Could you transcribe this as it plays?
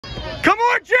Come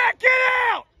on, Jack, get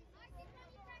out!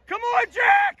 Come on,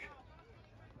 Jack!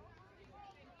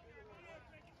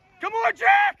 Come on,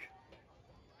 Jack!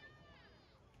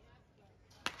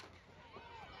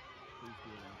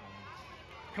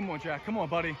 Come on, Jack. Come on,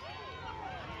 buddy.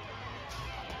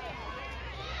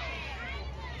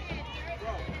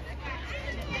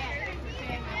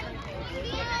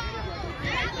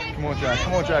 Come on, Jack.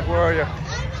 Come on, Jack. Where are you?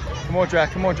 Come on,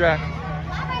 Jack. Come on, Jack.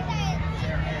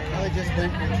 I just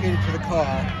went retreated to the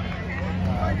car.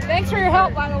 Thanks for your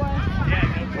help, by the way.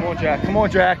 Come on, Jack. Come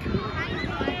on, Jack.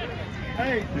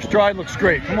 Hey. Your stride looks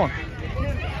great. Come on.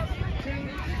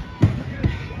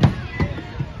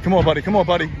 Come on, buddy. Come on,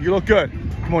 buddy. You look good.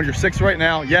 Come on, you're 6 right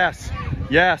now. Yes.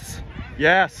 Yes.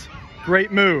 Yes.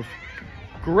 Great move.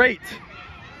 Great.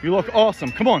 You look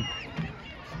awesome. Come on.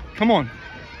 Come on.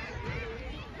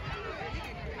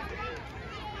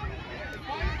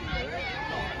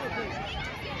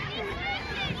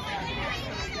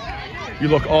 You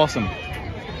look awesome.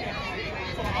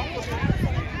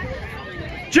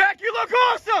 Jack, you look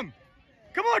awesome.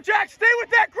 Come on, Jack, stay with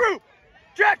that group.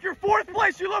 Jack, you're 4th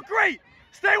place. You look great.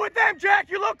 Stay with them, Jack.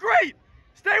 You look great.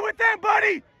 Stay with them,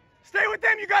 buddy. Stay with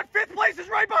them. You got 5th place is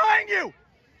right behind you.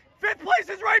 5th place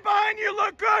is right behind you.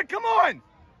 Look good. Come on.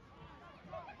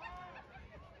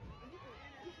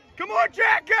 Come on,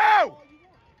 Jack, go.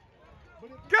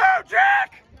 Go,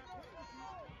 Jack.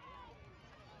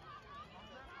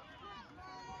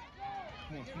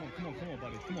 Come on, come on, come on, come on,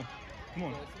 buddy. Come on. Come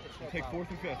on. We'll take 4th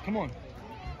and 5th. Come on.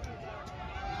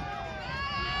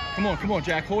 Come on,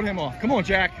 Jack. Hold him off. Come on,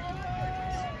 Jack.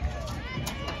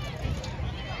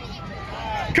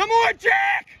 Come on,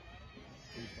 Jack!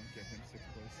 Please don't get him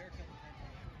 6th place.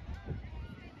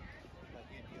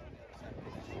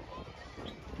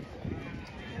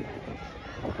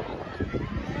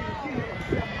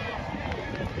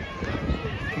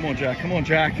 Come on, Jack. Come on,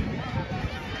 Jack.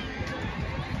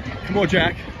 Come on,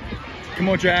 Jack. Come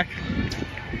on, Jack.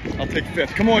 I'll take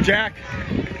 5th. Come on, Jack.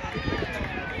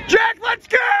 Jack, let's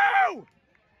go!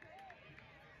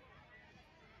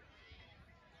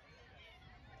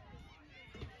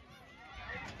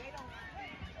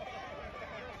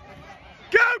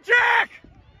 Go, Jack!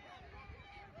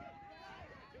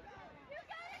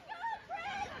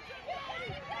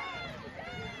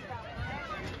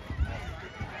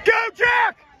 Go,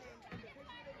 Jack!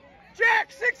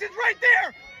 Jack, 6 is right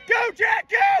there! Go, Jack,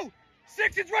 go!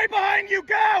 6 is right behind you,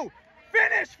 go!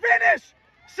 Finish, finish!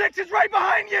 6 is right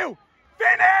behind you!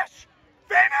 Finish!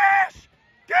 Finish!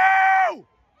 Go!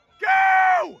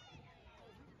 Go!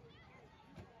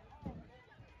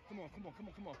 Come on, come on, come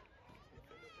on, come on.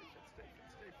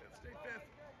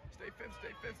 Stay 5th,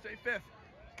 stay 5th, stay 5th.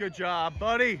 Good job,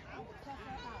 buddy.